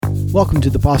Welcome to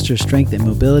the Posture Strength and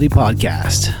Mobility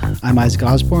Podcast. I'm Isaac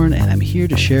Osborne, and I'm here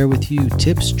to share with you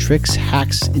tips, tricks,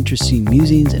 hacks, interesting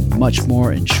musings, and much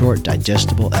more in short,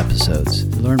 digestible episodes.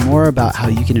 To learn more about how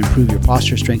you can improve your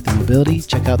posture strength and mobility,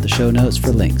 check out the show notes for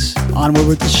links. Onward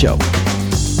with the show.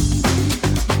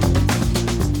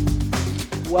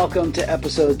 Welcome to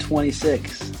episode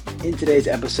 26. In today's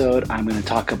episode, I'm going to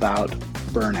talk about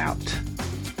burnout.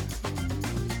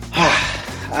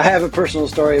 I have a personal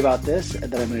story about this that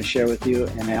I'm going to share with you,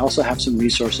 and I also have some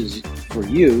resources for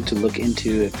you to look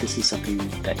into if this is something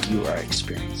that you are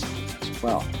experiencing as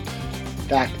well. In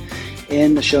fact,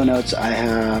 in the show notes, I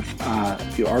have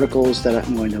a few articles that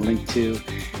I'm going to link to,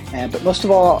 but most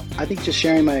of all, I think just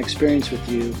sharing my experience with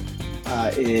you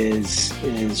is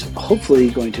hopefully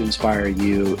going to inspire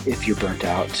you if you're burnt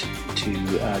out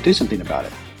to do something about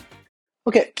it.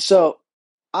 Okay, so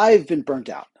I've been burnt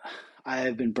out.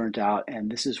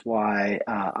 And this is why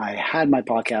I had my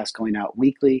podcast going out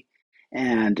weekly.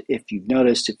 And if you've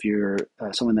noticed, if you're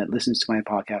someone that listens to my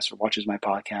podcast or watches my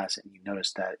podcast, and you've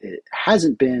noticed that it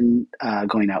hasn't been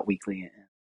going out weekly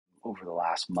over the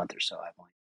last month or so, I've only,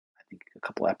 I think, a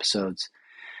couple episodes,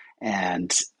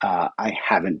 and I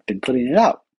haven't been putting it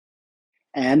out.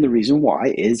 And the reason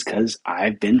why is because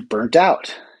I've been burnt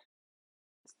out.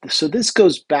 So this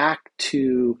goes back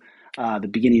to the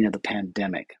beginning of the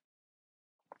pandemic.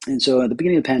 And so at the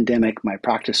beginning of the pandemic, my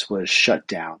practice was shut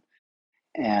down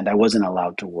and I wasn't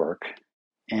allowed to work.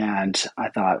 And I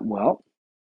thought, well,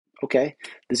 okay,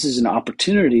 this is an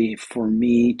opportunity for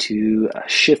me to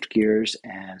shift gears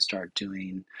and start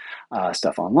doing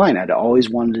stuff online. I'd always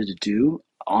wanted to do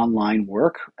online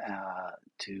work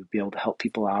to be able to help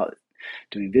people out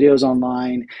doing videos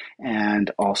online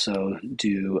and also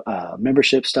do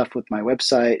membership stuff with my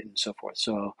website and so forth.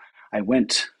 So I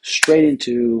went straight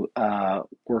into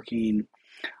working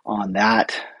on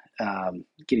that,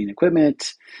 getting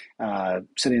equipment,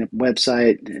 setting up a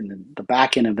website, and the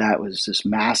back end of that was just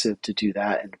massive to do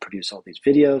that and to produce all these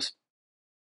videos.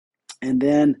 And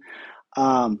then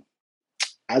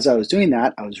as I was doing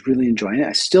that, I was really enjoying it.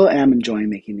 I still am enjoying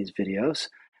making these videos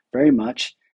very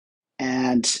much.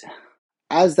 And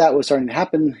as that was starting to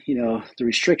happen, the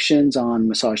restrictions on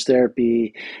massage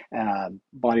therapy,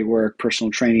 body work,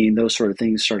 personal training, those sort of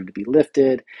things started to be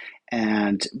lifted.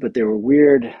 But they were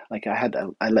weird. Like I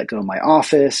let go of my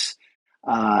office,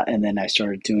 and then I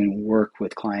started doing work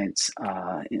with clients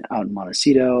out in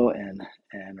Montecito and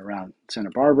around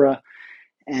Santa Barbara.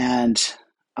 And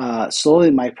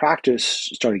slowly my practice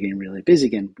started getting really busy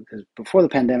again, because before the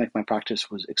pandemic, my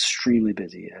practice was extremely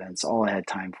busy. And it's all I had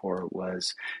time for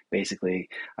was basically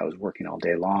I was working all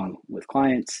day long with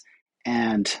clients.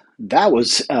 And that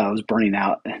was, I was burning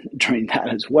out during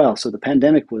that as well. So the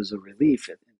pandemic was a relief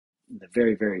at the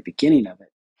very, very beginning of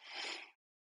it.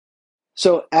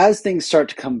 So as things start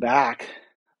to come back,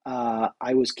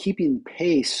 I was keeping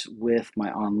pace with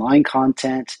my online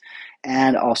content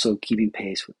and also keeping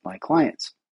pace with my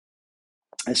clients.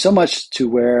 And so much to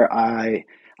where I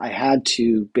had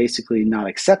to basically not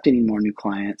accept any more new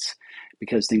clients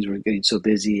because things were getting so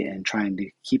busy, and trying to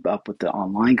keep up with the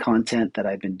online content that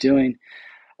I've been doing.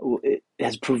 It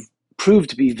has proved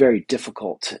to be very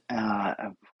difficult.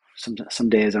 Some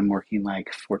days I'm working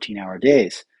like 14-hour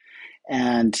days,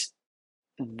 and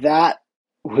that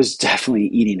was definitely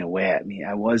eating away at me.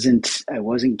 I wasn't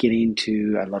getting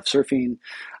to. I love surfing.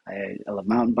 I love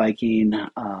mountain biking. I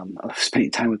love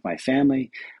spending time with my family,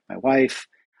 my wife.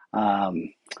 I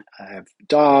have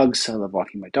dogs. I love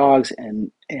walking my dogs,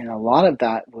 and a lot of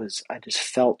that was I just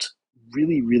felt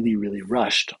really, really, really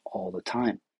rushed all the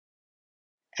time.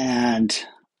 And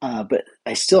but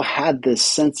I still had this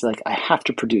sense like I have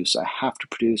to produce. I have to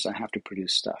produce. I have to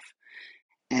produce stuff,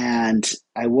 and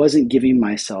I wasn't giving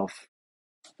myself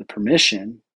the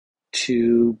permission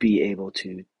to be able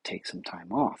to take some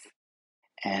time off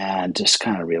and just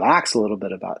kind of relax a little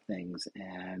bit about things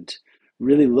and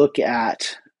really look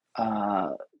at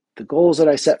the goals that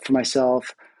I set for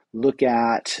myself, look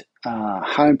at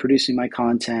how I'm producing my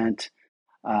content,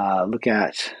 look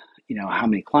at how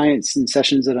many clients and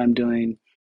sessions that I'm doing,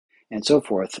 and so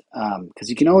forth,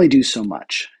 because you can only do so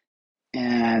much.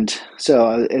 And so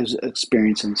I was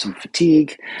experiencing some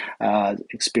fatigue,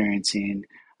 experiencing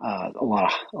a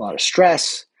lot of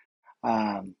stress,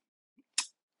 all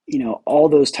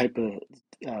those type of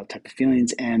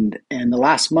feelings. And the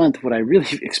last month, what I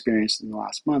really experienced in the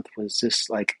last month was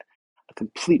just like a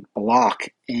complete block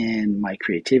in my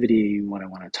creativity and what I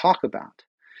want to talk about.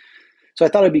 So I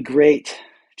thought it'd be great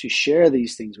to share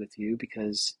these things with you,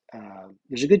 because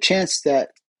there's a good chance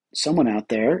that someone out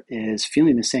there is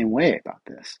feeling the same way about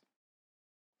this.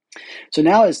 So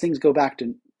now as things go back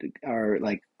to are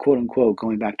like quote unquote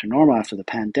going back to normal after the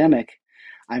pandemic,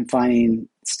 I'm finding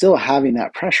still having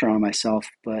that pressure on myself,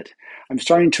 but I'm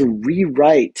starting to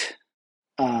rewrite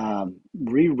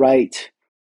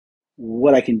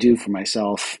what I can do for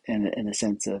myself in a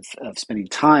sense of spending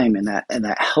time in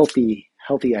that healthy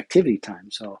activity time.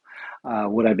 So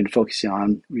what I've been focusing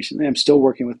on recently, I'm still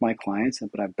working with my clients,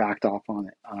 but I've backed off on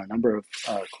it on a number of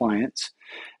clients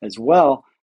as well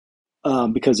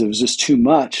because it was just too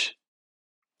much.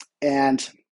 And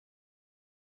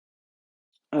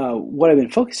what I've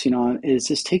been focusing on is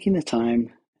just taking the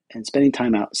time and spending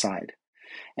time outside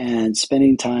and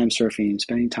spending time surfing,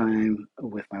 spending time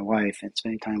with my wife, and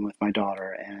spending time with my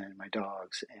daughter and my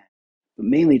dogs, but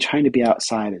mainly trying to be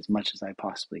outside as much as I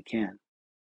possibly can.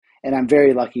 And I'm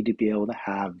very lucky to be able to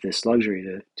have this luxury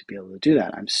to be able to do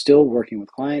that. I'm still working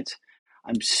with clients.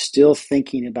 I'm still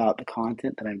thinking about the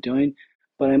content that I'm doing,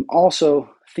 but I'm also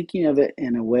thinking of it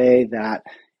in a way that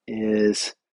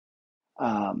is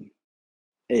um,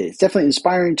 it's definitely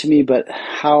inspiring to me, but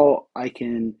how I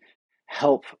can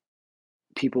help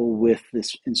people with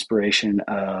this inspiration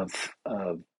of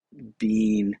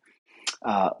being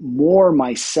more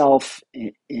myself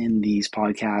in these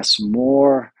podcasts,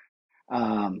 more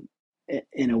um,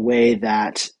 in a way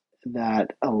that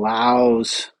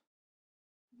allows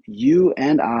you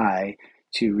and I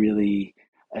to really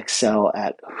excel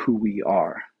at who we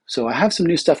are. So I have some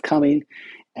new stuff coming,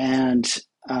 and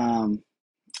um,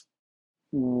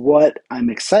 what I'm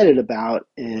excited about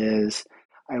is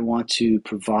I want to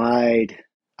provide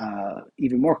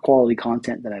even more quality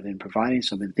content that I've been providing.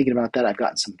 So I've been thinking about that. I've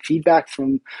gotten some feedback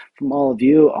from all of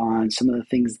you on some of the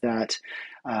things that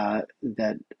I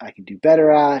can do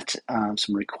better at,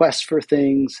 some requests for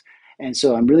things, and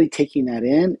so I'm really taking that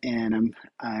in, and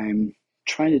I'm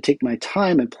trying to take my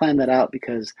time and plan that out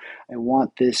because I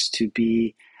want this to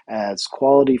be as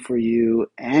quality for you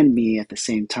and me at the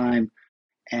same time,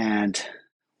 and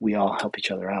we all help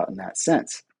each other out in that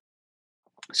sense.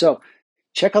 So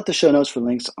check out the show notes for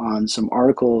links on some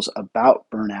articles about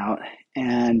burnout.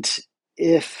 And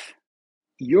if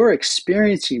you're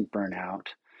experiencing burnout,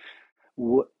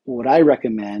 what I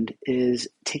recommend is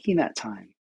taking that time.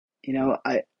 You know,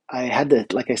 I had the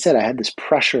like I said, I had this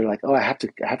pressure, like, oh, I have to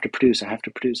produce, I have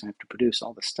to produce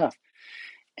all this stuff,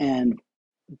 and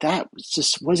that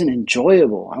just wasn't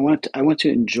enjoyable. I want to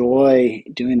enjoy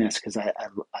doing this because I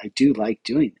do like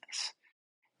doing this,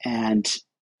 and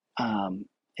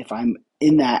if I'm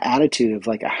in that attitude of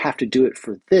like I have to do it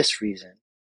for this reason,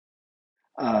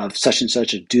 of such and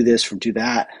such, or do this or do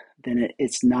that, then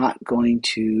it's not going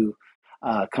to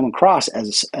come across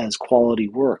as quality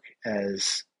work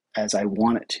as I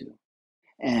want it to.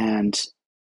 And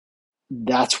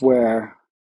that's where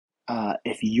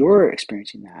if you're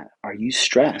experiencing that, are you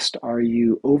stressed? Are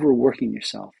you overworking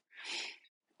yourself?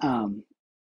 Um,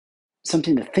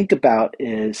 Something to think about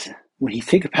is when you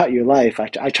think about your life, I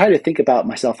try to think about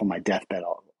myself on my deathbed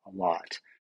a lot.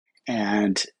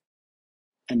 And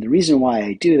the reason why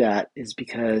I do that is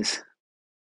because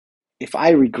if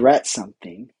I regret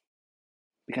something,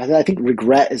 because I think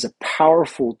regret is a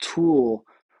powerful tool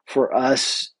for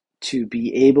us to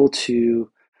be able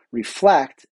to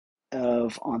reflect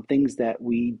of on things that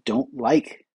we don't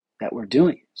like that we're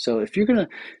doing. So if you're going to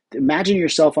imagine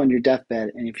yourself on your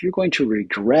deathbed, and if you're going to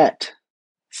regret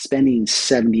spending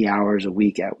 70 hours a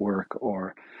week at work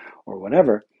or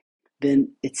whatever,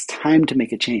 then it's time to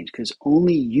make a change because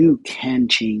only you can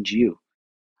change you.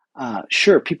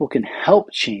 Sure, people can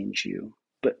help change you,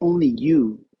 but only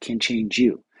you can change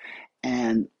you.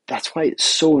 And that's why it's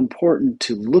so important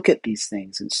to look at these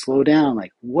things and slow down.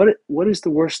 Like, what is the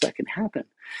worst that can happen?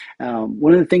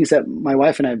 One of the things that my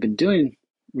wife and I have been doing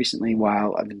recently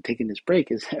while I've been taking this break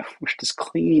is we're just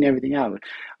cleaning everything out.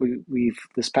 We've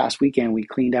this past weekend we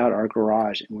cleaned out our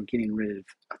garage and we're getting rid of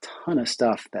a ton of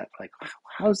stuff that like,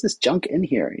 how's this junk in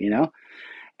here? You know,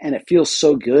 and it feels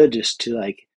so good just to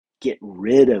like get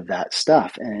rid of that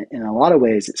stuff. And in a lot of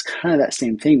ways, it's kind of that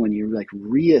same thing when you're like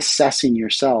reassessing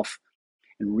yourself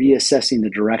and reassessing the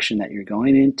direction that you're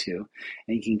going into,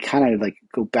 and you can kind of like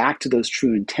go back to those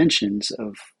true intentions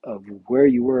of where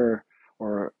you were,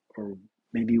 or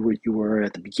maybe where you were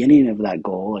at the beginning of that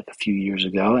goal like a few years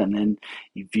ago, and then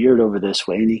you veered over this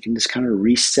way, and you can just kind of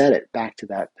reset it back to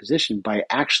that position by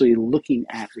actually looking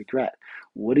at regret.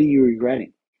 What are you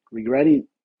regretting?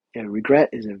 Regret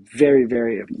is a very,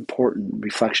 very important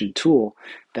reflection tool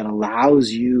that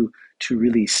allows you to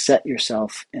really set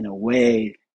yourself in a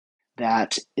way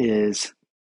that is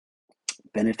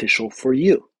beneficial for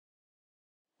you.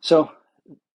 So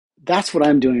that's what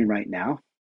I'm doing right now.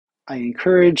 I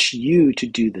encourage you to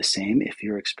do the same if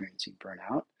you're experiencing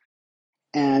burnout.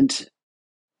 And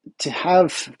to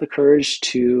have the courage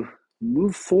to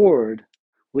move forward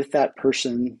with that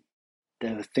person,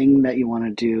 the thing that you want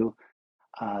to do,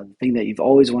 the thing that you've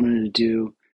always wanted to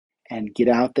do, and get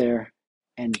out there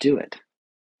and do it.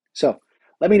 So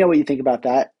let me know what you think about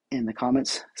that in the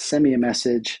comments. Send me a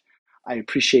message. I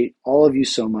appreciate all of you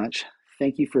so much.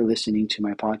 Thank you for listening to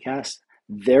my podcast.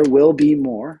 There will be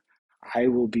more. I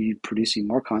will be producing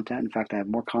more content. In fact, I have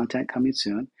more content coming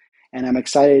soon. And I'm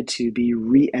excited to be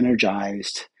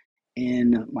re-energized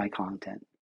in my content.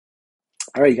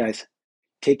 All right, you guys,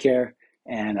 take care,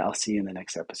 and I'll see you in the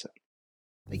next episode.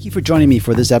 Thank you for joining me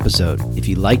for this episode. If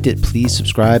you liked it, please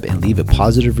subscribe and leave a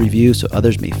positive review so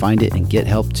others may find it and get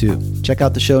help too. Check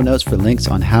out the show notes for links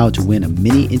on how to win a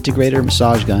mini integrator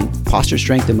massage gun, posture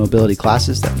strength and mobility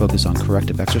classes that focus on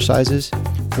corrective exercises,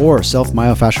 or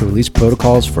self-myofascial release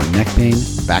protocols for neck pain,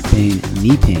 back pain,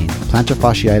 knee pain, plantar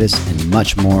fasciitis, and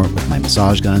much more with my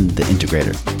massage gun, the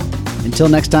Integrator. Until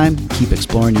next time, keep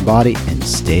exploring your body and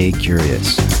stay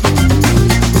curious.